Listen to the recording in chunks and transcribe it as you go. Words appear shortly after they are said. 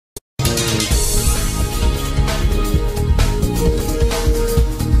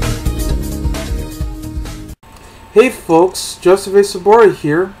Hey folks, Sobora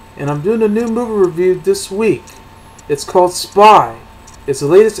here, and I'm doing a new movie review this week. It's called Spy. It's the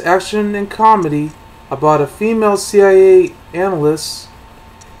latest action and comedy about a female CIA analyst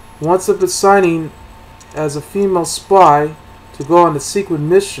who winds up assigning as a female spy to go on a secret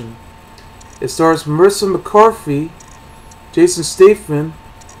mission. It stars McCarthy, Jason Statham,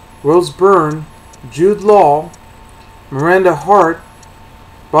 Byrne, Jude, Miranda, Hart,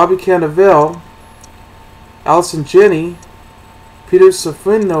 Cannavale, Allison, Janney,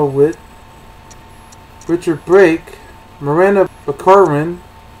 Serafinowicz, Richard Brake, Miranda, Baccarin,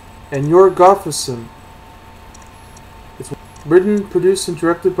 and Gustafsson. It's written, produced, and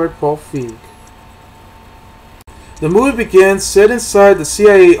directed by Feig. The movie begins set inside the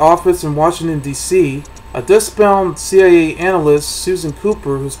CIA office in Washington, D.C. A desk-bound CIA analyst, Susan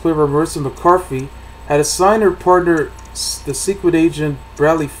Cooper, who's played by McCarthy, had assigned her partner, the secret agent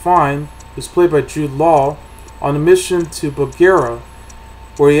Bradley Fine, who's played by Jude, on a mission to Baccarin,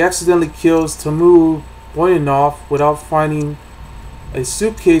 where he accidentally kills Morena without finding a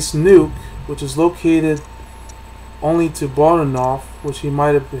suitcase nuke, which is located only to Morena, which he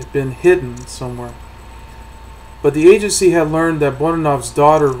might have been hidden somewhere. But the agency had learned that Morena's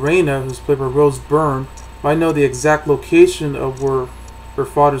daughter, Morena, who's played by Byrne, might know the exact location of where her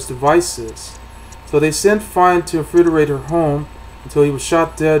father's device is. So they sent Fine to infiltrate her home until he was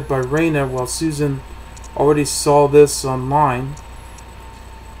shot dead by Morena, while Susan already saw this online.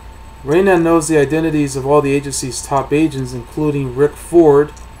 Morena knows the identities of all the agency's top agents, including Rick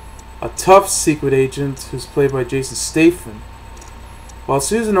Ford, a tough secret agent who's played by Jason Statham. While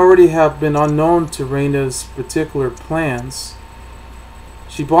Susan already had been unknown to Morena's particular plans,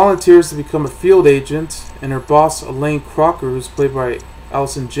 she volunteers to become a field agent, and her boss, Elaine Crocker, who's played by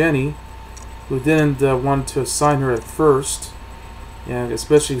Allison, Janney, who didn't want to assign her at first,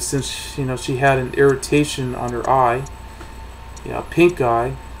 especially since she had an irritation on her eye, a pink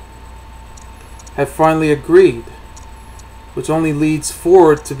eye, had finally agreed, which only leads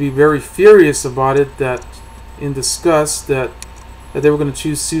Ford to be very furious about it, that in disgust that they were going to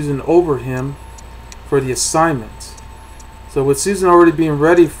choose Susan over him for the assignment. So with Susan already being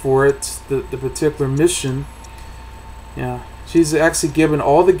ready for it, the particular mission, she's actually given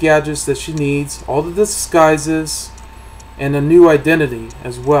all the gadgets that she needs, all the disguises, and a new identity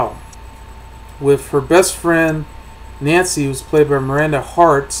as well. With her best friend Nancy, who's played by Miranda,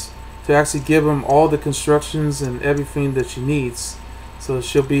 Hart, to actually give him all the constructions and everything that she needs. So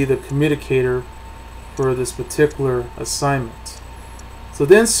she'll be the communicator for this particular assignment. So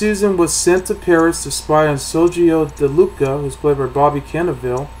then Susan was sent to Paris to spy on Sergio De Luca, who's played by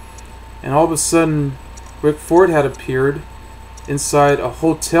Cannavale, and all of a sudden Rick Ford had appeared inside a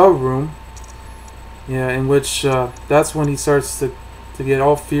hotel room, in which that's when he starts to get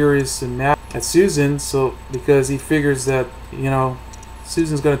all furious and mad at Susan, because he figures that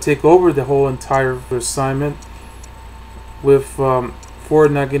Susan's going to take over the whole entire assignment, with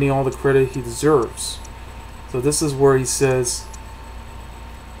Ford not getting all the credit he deserves. So this is where he says,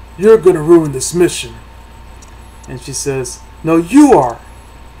 "You're going to ruin this mission." And she says, "No, you are."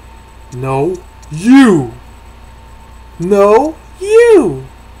 "No, you." "No, you."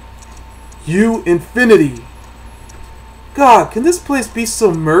 "You infinity." God, can this place be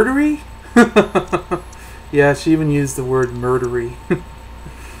so murdery? Yeah, she even used the word murdery.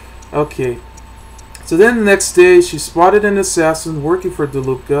 Okay. So then the next day, she spotted an assassin working for De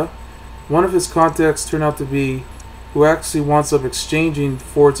Luca. One of his contacts turned out to be who actually winds up exchanging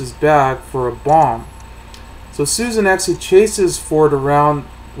Ford's bag for a bomb. So Susan actually chases Ford around,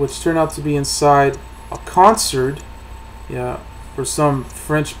 which turned out to be inside a concert, for some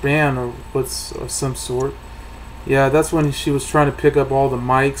French band or some sort. That's when she was trying to pick up all the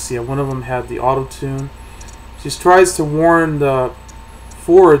mics. One of them had the auto-tune. She tries to warn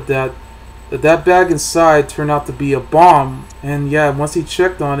Ford that bag inside turned out to be a bomb, and once he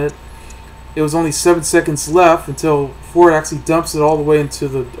checked on it, it was only 7 seconds left until Ford actually dumps it all the way into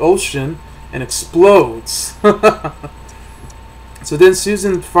the ocean and explodes. So then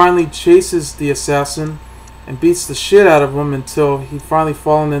Susan finally chases the assassin and beats the shit out of him until he finally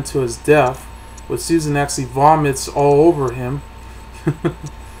fallen into his death, with Susan actually vomits all over him.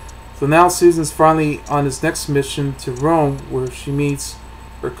 So now Susan's finally on his next mission to Rome, where she meets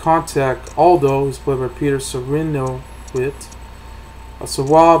her contact Aldo, who's played by Serafinowicz, a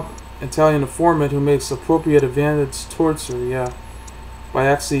suave Italian informant who makes appropriate advantage towards her, by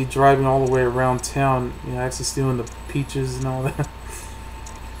actually driving all the way around town, actually stealing the peaches and all that.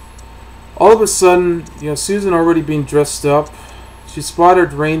 All of a sudden, Susan already being dressed up, she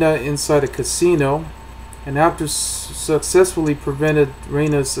spotted Morena inside a casino, and after successfully prevented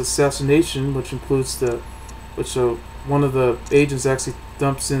Morena's assassination, which includes the which one of the agents actually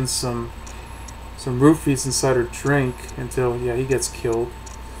dumps in some roofies inside her drink until he gets killed.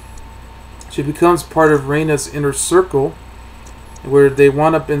 She becomes part of Reina's inner circle, where they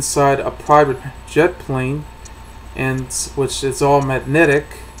wind up inside a private jet plane, and which is all magnetic.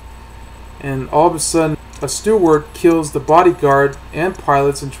 And all of a sudden, a steward kills the bodyguard and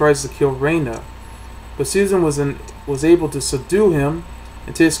pilots and tries to kill Reina. But Susan was able to subdue him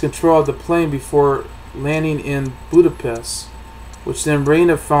and takes control of the plane before landing in Budapest, which then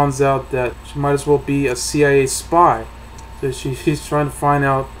Reina finds out that she might as well be a CIA spy. So she's trying to find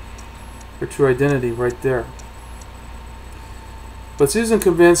out her true identity right there. But Susan,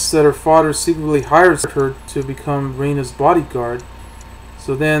 convinced that her father secretly hires her to become Reina's bodyguard.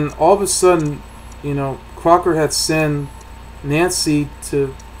 So then all of a sudden, Crocker had sent Nancy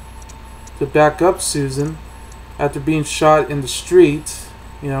to back up Susan after being shot in the street,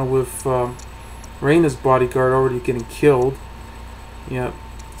 with Reina's bodyguard already getting killed.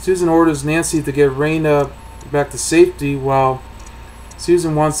 Susan orders Nancy to get Reina back to safety, while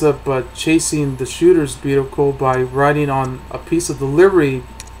Susan winds up chasing the shooter's vehicle by riding on a piece of delivery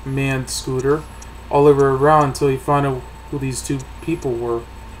man scooter all over around until he found out who these two people were.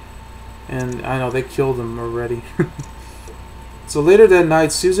 And I know they killed him already. So later that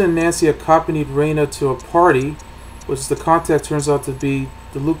night, Susan and Nancy accompanied Reina to a party, which the contact turns out to be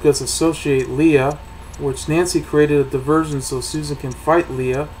DeLuca's associate Leah, which Nancy created a diversion so Susan can fight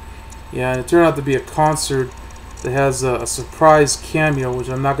Leah. And it turned out to be a concert that has a surprise cameo, which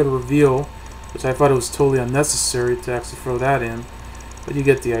I'm not going to reveal, which I thought it was totally unnecessary to actually throw that in. But you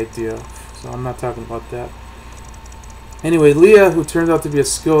get the idea, so I'm not talking about that. Anyway, Leah, who turns out to be a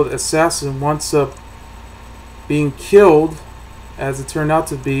skilled assassin, winds up being killed, as it turned out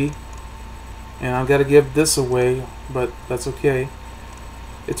to be. And I've got to give this away, but that's okay.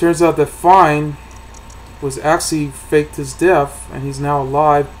 It turns out that Fine was actually faked his death, and he's now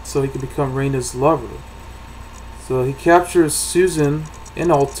alive so he can become Reina's lover. So he captures Susan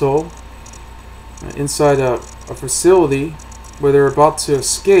in Alto inside a facility where they're about to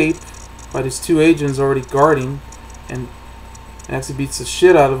escape by these two agents already guarding, and actually beats the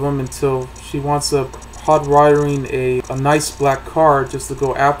shit out of them until she wants up hot wiring a nice black car just to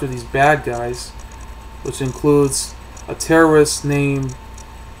go after these bad guys, which includes a terrorist named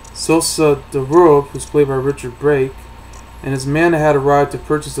Sosa de Rube, who's played by Richard Brake, and his man had arrived to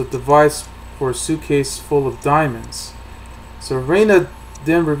purchase a device for a suitcase full of diamonds. So Reina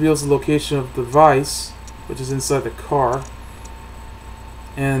then reveals the location of the device, which is inside the car,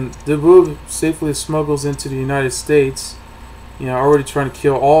 and de Rube safely smuggles into the United States, already trying to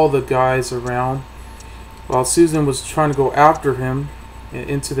kill all the guys around, while Susan was trying to go after him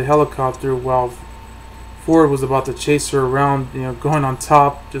into the helicopter, while Ford was about to chase her around, going on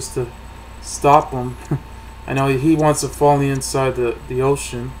top just to stop him. I know he wants to fall inside the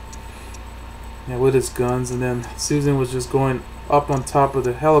ocean with his guns, and then Susan was just going up on top of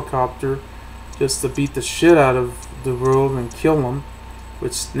the helicopter just to beat the shit out of the Rube and kill him,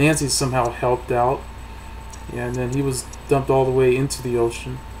 which Nancy somehow helped out. And then he was dumped all the way into the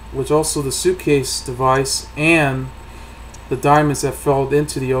ocean, which also the suitcase device and the diamonds that fell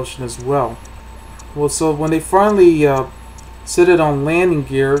into the ocean as well. Well, so when they finally set it on landing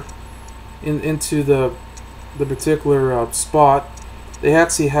gear into the particular spot, they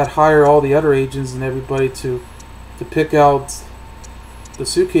actually had hired all the other agents and everybody to pick out the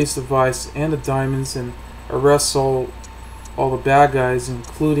suitcase device and the diamonds and arrest all the bad guys,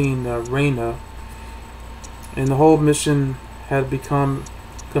 including Reina. And the whole mission had become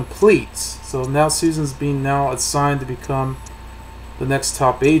complete. So now Susan's being now assigned to become the next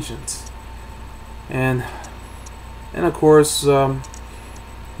top agent. And of course, Aldo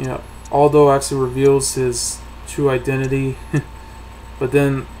actually reveals his true identity, but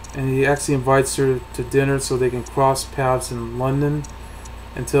then he actually invites her to dinner so they can cross paths in London,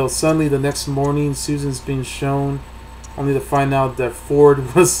 until suddenly the next morning Susan's being shown, only to find out that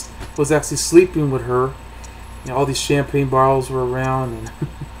Ford was actually sleeping with her. All these champagne bottles were around, and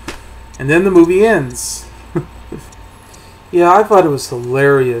and then the movie ends. Yeah, I thought it was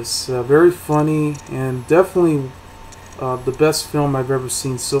hilarious, very funny, and definitely the best film I've ever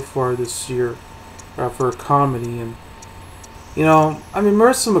seen so far this year for a comedy. And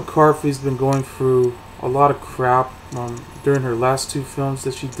Marissa McCarthy's been going through a lot of crap during her last two films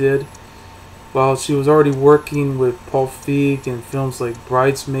that she did, while she was already working with Paul Feig in films like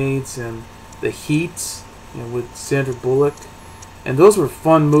Bridesmaids and The Heat, with Sandra Bullock, and those were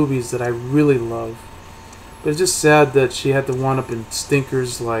fun movies that I really love. But it's just sad that she had to wind up in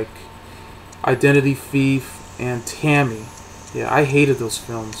stinkers like Identity Thief and Tammy. Yeah, I hated those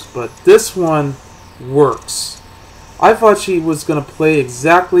films, but this one works. I thought she was going to play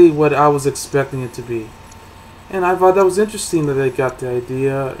exactly what I was expecting it to be. And I thought that was interesting that they got the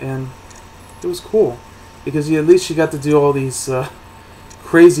idea, and it was cool. Because at least she got to do all these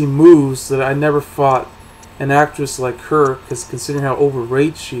crazy moves that I never thought an actress like her, because considering how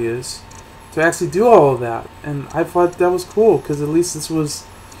overrated she is, to actually do all of that. And I thought that was cool, because at least this was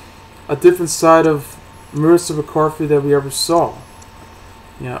a different side of Marissa McCarthy that we ever saw.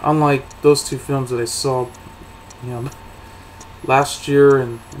 You know, unlike those two films that I saw, you know, last year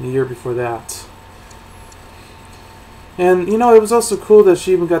and the year before that. And, you know, it was also cool that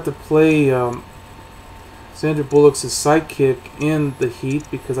she even got to play Sandra Bullock's sidekick in The Heat,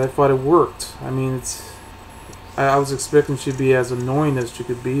 because I thought it worked. I mean, I was expecting she'd be as annoying as she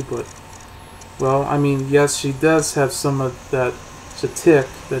could be, but, well, I mean, yes, she does have some of that tick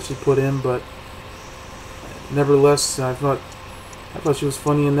that she put in, but nevertheless, I thought she was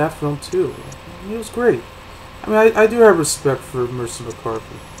funny in that film too. I mean, it was great. I mean, I do have respect for Marissa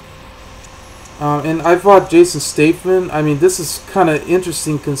McCarthy. And I thought Jason Statham, I mean, this is kind of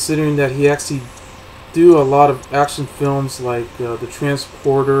interesting considering that he actually do a lot of action films like The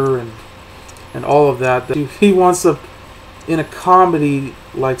Transporter and all of that. He wants up in a comedy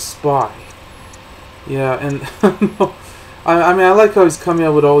like Spy. Yeah, and I mean, I like how he's coming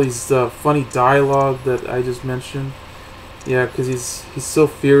up with all these funny dialogue that I just mentioned. Yeah, because he's so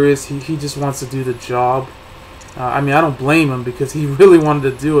furious. He just wants to do the job. I mean, I don't blame him because he really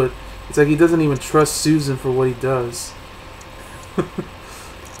wanted to do it. It's like he doesn't even trust Susan for what he does.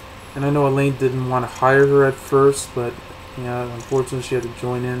 And I know Elaine didn't want to hire her at first, but yeah, unfortunately she had to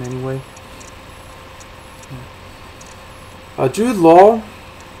join in anyway. Jude Law,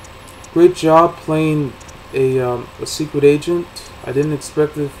 great job playing a secret agent. I didn't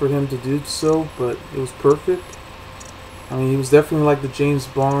expect it for him to do so, but it was perfect. I mean, he was definitely like the James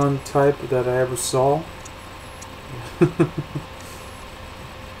Bond type that I ever saw.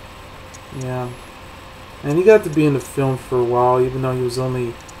 Yeah. And he got to be in the film for a while, even though he was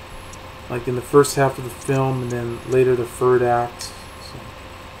only like in the first half of the film and then later the third act. So,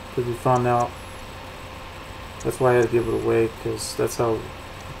 because we found out. That's why I had to give it away, because that's how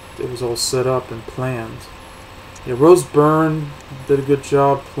it was all set up and planned. Yeah, Rose Byrne did a good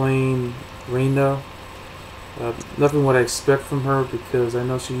job playing Miranda. Nothing what I expect from her, because I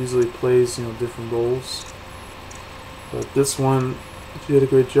know she usually plays, you know, different roles. But this one, she did a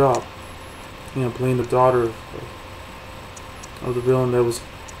great job. You know, playing the daughter of the villain that was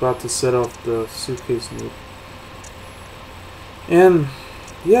about to set off the suitcase nuke. And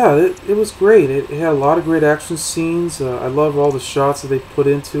yeah, it was great. It had a lot of great action scenes. I love all the shots that they put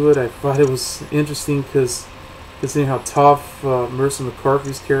into it. I thought it was interesting because considering how tough Marissa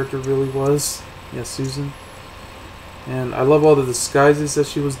McCarthy's character really was. Yeah, Susan. And I love all the disguises that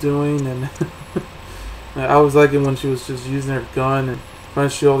she was doing. And I was liking when she was just using her gun and trying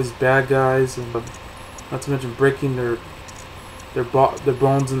to shoot all these bad guys, and not to mention breaking their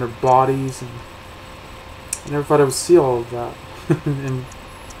bones in their bodies. And I never thought I would see all of that. And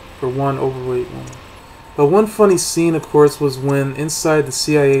for one overweight woman. But one funny scene, of course, was when inside the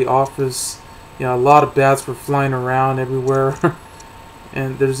CIA office, you know, a lot of bats were flying around everywhere,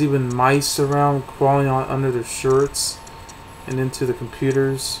 and there's even mice around crawling on under their shirts and into the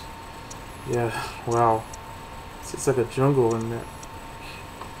computers. Yeah, wow, it's like a jungle in there.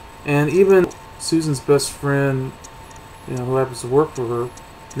 And even Susan's best friend, you know, who happens to work for her,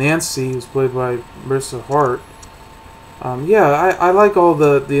 Nancy, who's played by Marissa Hart. Yeah, I like all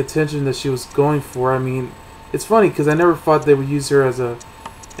the attention that she was going for. I mean, it's funny because I never thought they would use her as an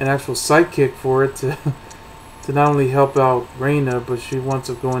actual sidekick for it to not only help out Morena, but she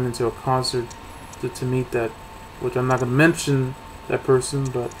winds up going into a concert to meet that, which I'm not going to mention that person,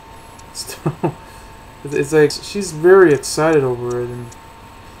 but still, it's like she's very excited over it,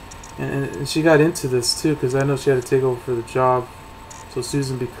 and she got into this too because I know she had to take over for the job, so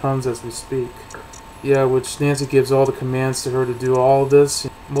Susan becomes as we speak. Yeah, which Nancy gives all the commands to her to do all of this.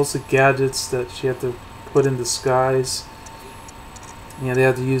 Mostly gadgets that she had to put in disguise. Yeah, they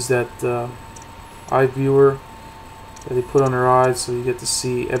had to use that eye viewer that they put on her eyes so you get to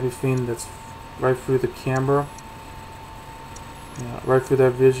see everything that's right through the camera. Yeah, right through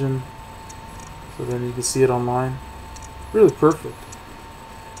that vision. So then you can see it online. Really perfect.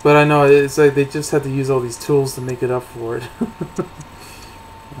 But I know, it's like they just had to use all these tools to make it up for it.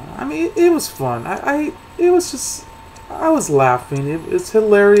 I mean, it was fun. I was laughing. It's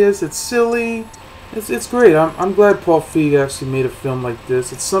hilarious. It's silly. It's great. I'm glad Paul Feig actually made a film like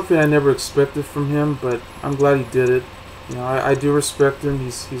this. It's something I never expected from him, but I'm glad he did it. You know, I do respect him.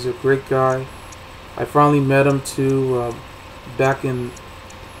 He's a great guy. I finally met him too back in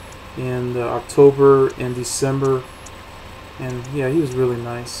in October and December, and yeah, he was really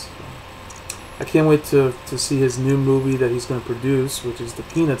nice. I can't wait to see his new movie that he's going to produce, which is the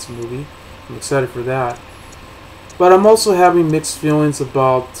Peanuts movie. I'm excited for that. But I'm also having mixed feelings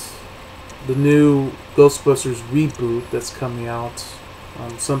about the new Ghostbusters reboot that's coming out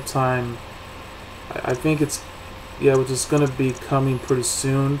sometime. I think it's, yeah, which is going to be coming pretty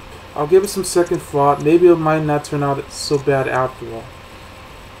soon. I'll give it some second thought. Maybe it might not turn out so bad after all.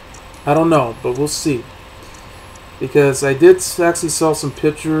 I don't know, but we'll see. Because I did actually saw some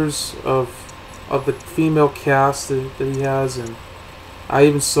pictures of the female cast that he has, and I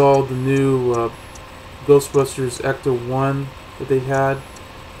even saw the new Ghostbusters Ecto 1 that they had.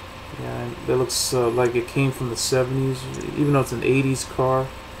 Yeah, and that looks like it came from the 70s, even though it's an 80s car,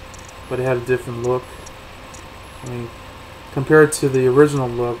 but it had a different look. I mean, compared to the original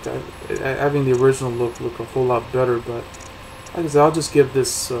look, I think the original look looked a whole lot better, but like I said, I'll just give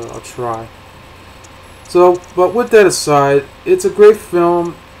this a try. So, but with that aside, it's a great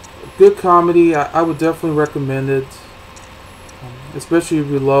film, good comedy. I would definitely recommend it, especially if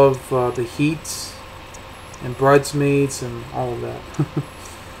you love The Heat and Bridesmaids and all of that.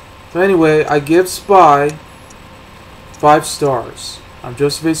 So anyway, I give Spy 5 stars. I'm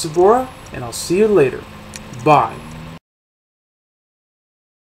Joseph A. Sobora, and I'll see you later. Bye.